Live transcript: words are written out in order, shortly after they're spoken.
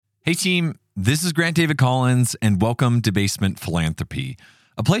Hey team, this is Grant David Collins, and welcome to Basement Philanthropy,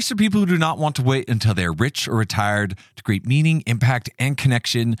 a place for people who do not want to wait until they're rich or retired to create meaning, impact, and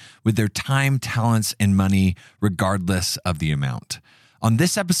connection with their time, talents, and money, regardless of the amount. On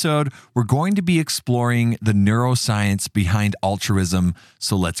this episode, we're going to be exploring the neuroscience behind altruism,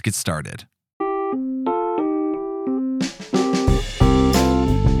 so let's get started.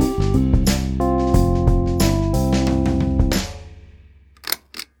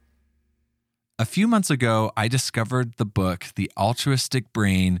 A few months ago, I discovered the book, The Altruistic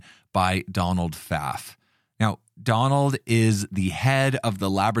Brain by Donald Pfaff. Now, Donald is the head of the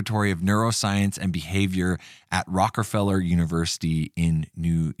Laboratory of Neuroscience and Behavior at Rockefeller University in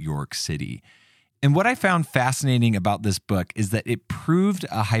New York City. And what I found fascinating about this book is that it proved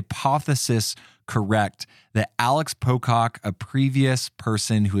a hypothesis correct that Alex Pocock, a previous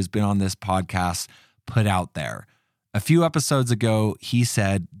person who has been on this podcast, put out there. A few episodes ago, he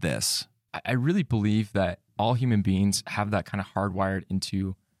said this. I really believe that all human beings have that kind of hardwired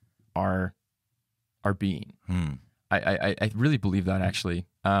into our being. I really believe that, actually.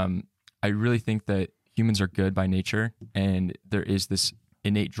 I really think that humans are good by nature, and there is this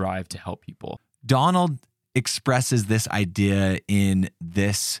innate drive to help people. Donald expresses this idea in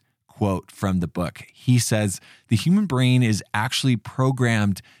this quote from the book. He says, "The human brain is actually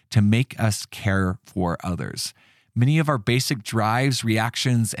programmed to make us care for others. Many of our basic drives,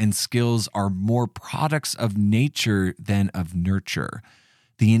 reactions, and skills are more products of nature than of nurture.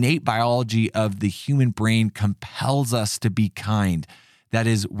 The innate biology of the human brain compels us to be kind. That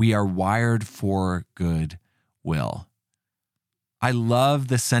is, we are wired for good will." I love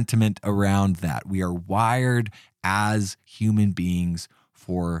the sentiment around that. We are wired as human beings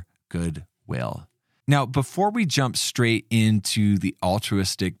for good will. Now, before we jump straight into the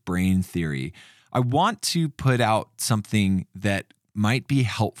altruistic brain theory, I want to put out something that might be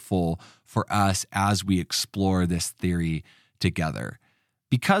helpful for us as we explore this theory together.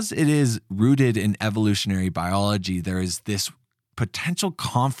 Because it is rooted in evolutionary biology, there is this potential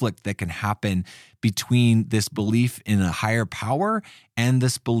conflict that can happen between this belief in a higher power and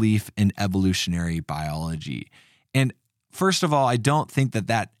this belief in evolutionary biology. And first of all, I don't think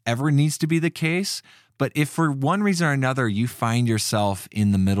that ever needs to be the case. But if for one reason or another you find yourself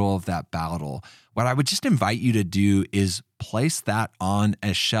in the middle of that battle, what I would just invite you to do is place that on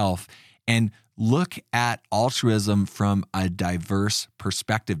a shelf and look at altruism from a diverse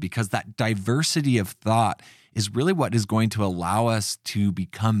perspective, because that diversity of thought is really what is going to allow us to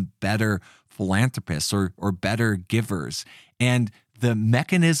become better philanthropists or better givers. And the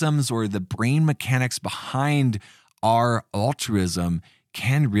mechanisms or the brain mechanics behind our altruism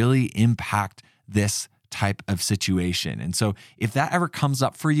can really impact this type of situation. And so if that ever comes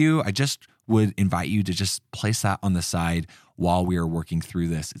up for you, I just would invite you to just place that on the side while we are working through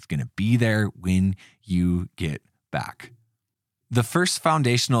this. It's going to be there when you get back. The first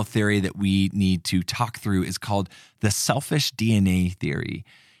foundational theory that we need to talk through is called the selfish DNA theory.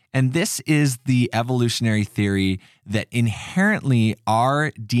 And this is the evolutionary theory that inherently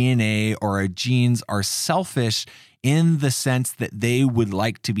our DNA or our genes are selfish in the sense that they would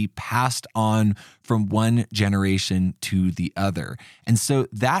like to be passed on from one generation to the other. And so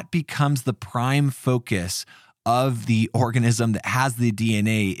that becomes the prime focus of the organism that has the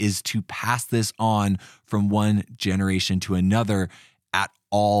DNA, is to pass this on from one generation to another at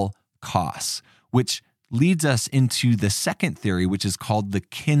all costs, which leads us into the second theory, which is called the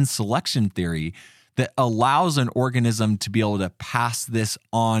kin selection theory, that allows an organism to be able to pass this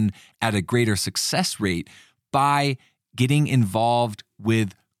on at a greater success rate by getting involved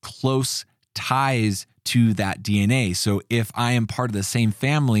with close ties to that DNA. So if I am part of the same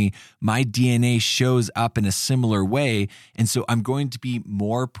family, my DNA shows up in a similar way. And so I'm going to be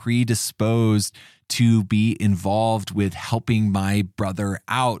more predisposed to be involved with helping my brother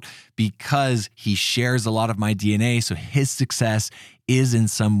out because he shares a lot of my DNA. So his success is in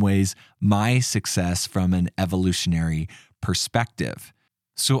some ways my success from an evolutionary perspective.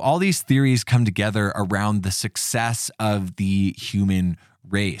 So all these theories come together around the success of the human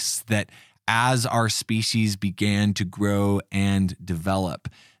race, that as our species began to grow and develop,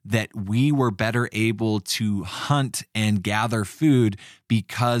 that we were better able to hunt and gather food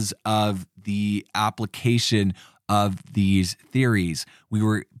because of the application of these theories. We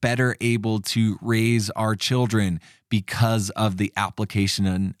were better able to raise our children because of the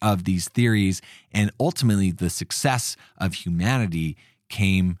application of these theories. And ultimately, the success of humanity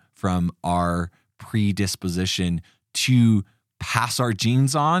came from our predisposition to pass our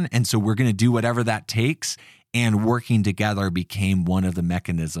genes on. And so we're going to do whatever that takes. And working together became one of the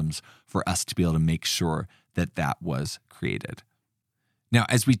mechanisms for us to be able to make sure that that was created. Now,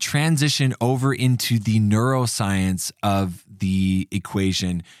 as we transition over into the neuroscience of the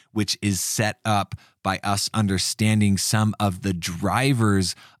equation, which is set up by us understanding some of the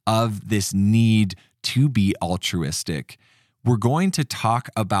drivers of this need to be altruistic, we're going to talk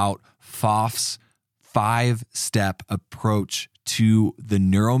about Pfaff's 5-step approach to the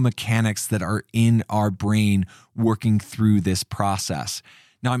neuromechanics that are in our brain working through this process.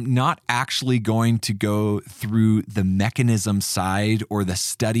 Now, I'm not actually going to go through the mechanism side or the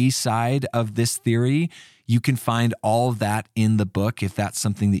study side of this theory. You can find all of that in the book if that's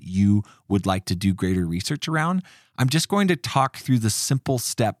something that you would like to do greater research around. I'm just going to talk through the simple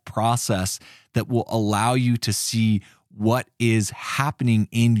step process that will allow you to see what is happening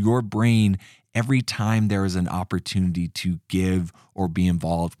in your brain every time there is an opportunity to give or be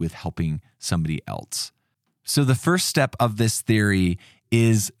involved with helping somebody else. So the first step of this theory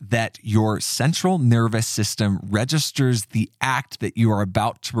is that your central nervous system registers the act that you are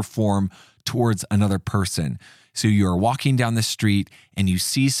about to perform towards another person. So you're walking down the street and you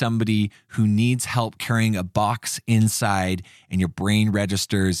see somebody who needs help carrying a box inside, and your brain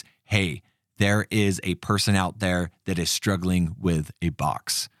registers, hey, there is a person out there that is struggling with a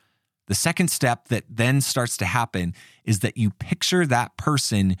box. The second step that then starts to happen is that you picture that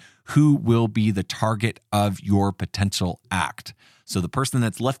person who will be the target of your potential act. So the person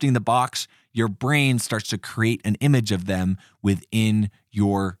that's lifting the box, your brain starts to create an image of them within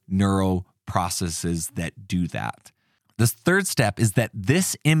your neural processes that do that. The third step is that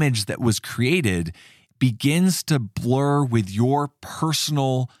this image that was created begins to blur with your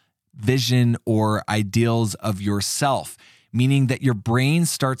personal vision or ideals of yourself, meaning that your brain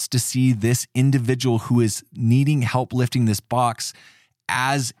starts to see this individual who is needing help lifting this box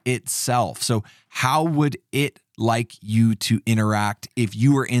as itself. So how would it like you to interact if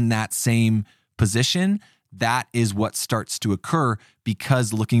you were in that same position? That is what starts to occur,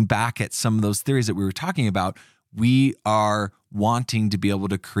 because looking back at some of those theories that we were talking about, we are wanting to be able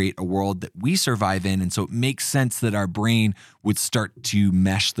to create a world that we survive in. And so it makes sense that our brain would start to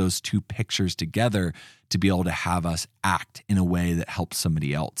mesh those two pictures together to be able to have us act in a way that helps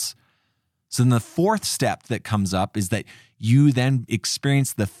somebody else. So then the fourth step that comes up is that you then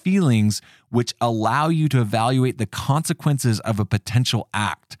experience the feelings which allow you to evaluate the consequences of a potential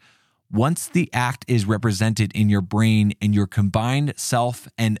act. Once the act is represented in your brain and your combined self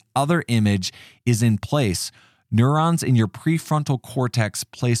and other image is in place, neurons in your prefrontal cortex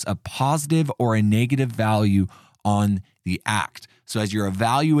place a positive or a negative value on the act. So as you're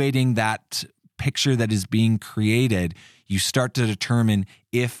evaluating that picture that is being created, you start to determine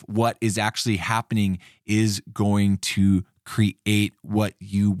if what is actually happening is going to create what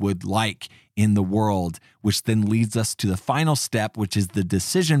you would like in the world, which then leads us to the final step, which is the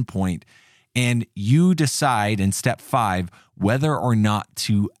decision point. And you decide in step 5 whether or not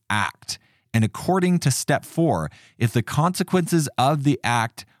to act. And according to step 4, if the consequences of the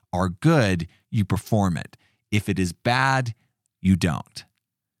act are good, you perform it. If it is bad, you don't.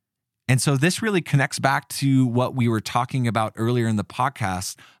 And so this really connects back to what we were talking about earlier in the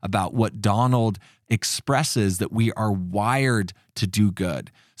podcast about what Donald expresses, that we are wired to do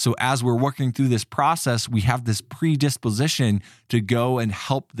good. So as we're working through this process, we have this predisposition to go and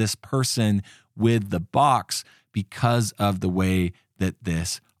help this person with the box because of the way that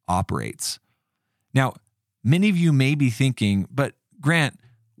this operates. Now, many of you may be thinking, but Grant,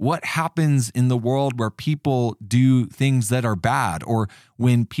 what happens in the world where people do things that are bad, or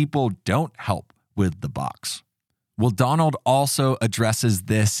when people don't help with the box? Well, Donald also addresses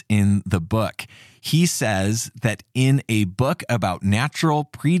this in the book. He says that in a book about natural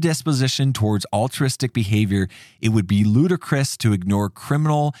predisposition towards altruistic behavior, it would be ludicrous to ignore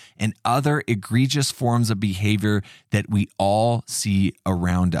criminal and other egregious forms of behavior that we all see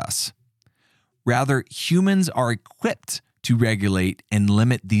around us. Rather, humans are equipped to regulate and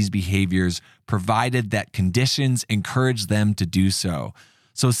limit these behaviors, provided that conditions encourage them to do so.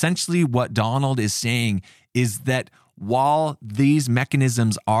 So essentially what Donald is saying is that while these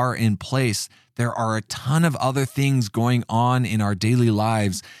mechanisms are in place, there are a ton of other things going on in our daily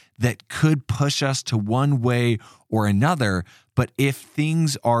lives that could push us to one way or another. But if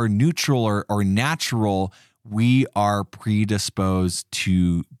things are neutral or natural, we are predisposed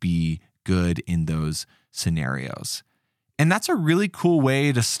to be good in those scenarios. And that's a really cool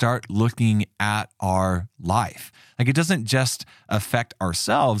way to start looking at our life. Like, it doesn't just affect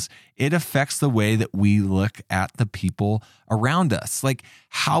ourselves, it affects the way that we look at the people around us. Like,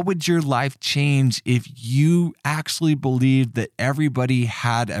 how would your life change if you actually believed that everybody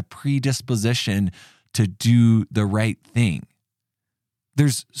had a predisposition to do the right thing?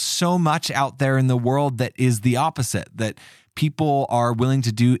 There's so much out there in the world that is the opposite, that people are willing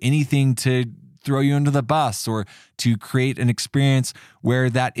to do anything to throw you under the bus or to create an experience where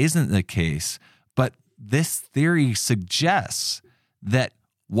that isn't the case. But this theory suggests that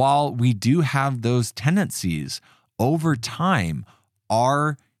while we do have those tendencies, over time,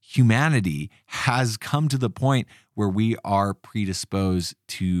 our humanity has come to the point where we are predisposed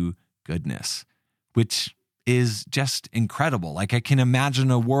to goodness, which is just incredible. Like, I can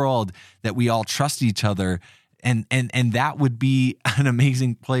imagine a world that we all trust each other, and that would be an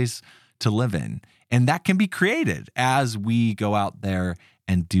amazing place to live in. And that can be created as we go out there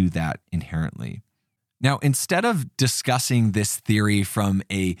and do that inherently. Now, instead of discussing this theory from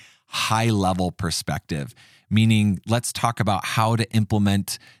a high-level perspective, meaning let's talk about how to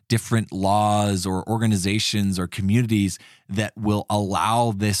implement different laws or organizations or communities that will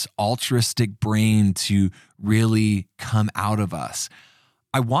allow this altruistic brain to really come out of us,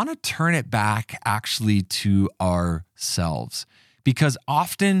 I want to turn it back actually to ourselves, because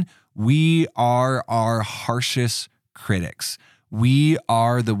often we are our harshest critics. We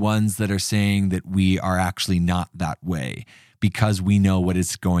are the ones that are saying that we are actually not that way, because we know what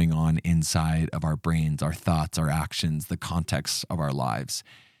is going on inside of our brains, our thoughts, our actions, the context of our lives.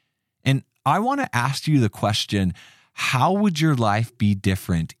 And I want to ask you the question, how would your life be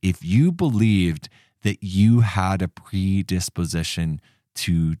different if you believed that you had a predisposition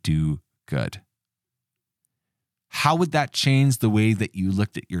to do good? How would that change the way that you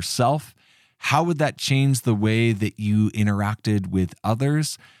looked at yourself? How would that change the way that you interacted with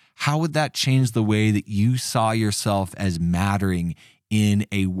others? How would that change the way that you saw yourself as mattering in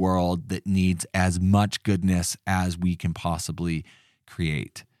a world that needs as much goodness as we can possibly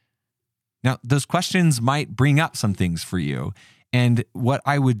create? Now, those questions might bring up some things for you. And what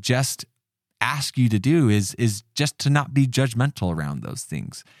I would just ask you to do is just to not be judgmental around those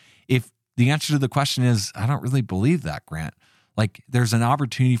things. If the answer to the question is, I don't really believe that, Grant, like, there's an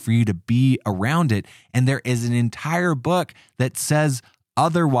opportunity for you to be around it. And there is an entire book that says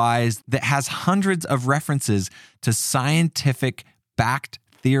otherwise, that has hundreds of references to scientific backed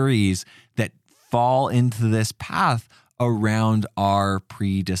theories that fall into this path around our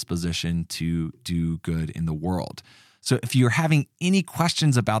predisposition to do good in the world. So if you're having any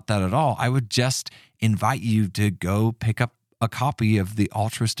questions about that at all, I would just invite you to go pick up a copy of The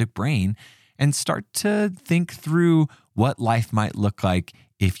Altruistic Brain and start to think through what life might look like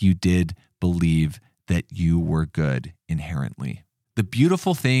if you did believe that you were good inherently. The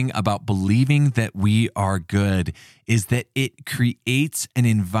beautiful thing about believing that we are good is that it creates an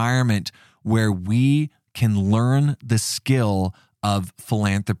environment where we can learn the skill of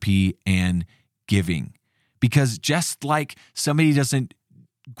philanthropy and giving. Because just like somebody doesn't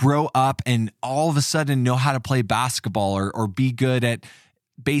grow up and all of a sudden know how to play basketball or be good at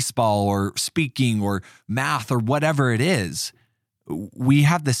baseball or speaking or math or whatever it is, we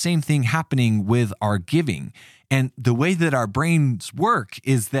have the same thing happening with our giving. And the way that our brains work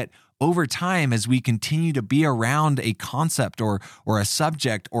is that over time, as we continue to be around a concept or a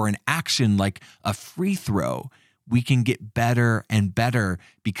subject or an action like a free throw, we can get better and better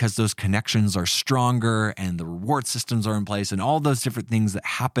because those connections are stronger and the reward systems are in place, and all those different things that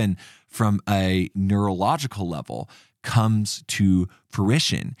happen from a neurological level comes to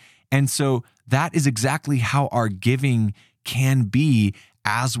fruition. And so that is exactly how our giving can be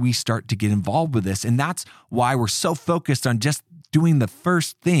as we start to get involved with this. And that's why we're so focused on just doing the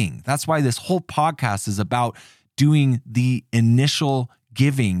first thing. That's why this whole podcast is about doing the initial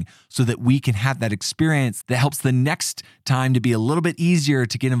giving so that we can have that experience that helps the next time to be a little bit easier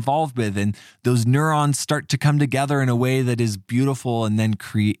to get involved with. And those neurons start to come together in a way that is beautiful and then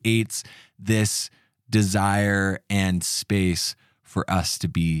creates this desire and space for us to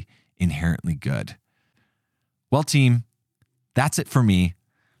be inherently good. Well, team, that's it for me.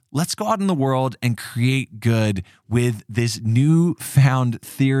 Let's go out in the world and create good with this newfound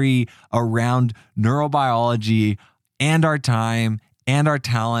theory around neurobiology and our time and our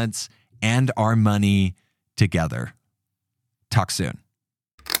talents and our money together. Talk soon.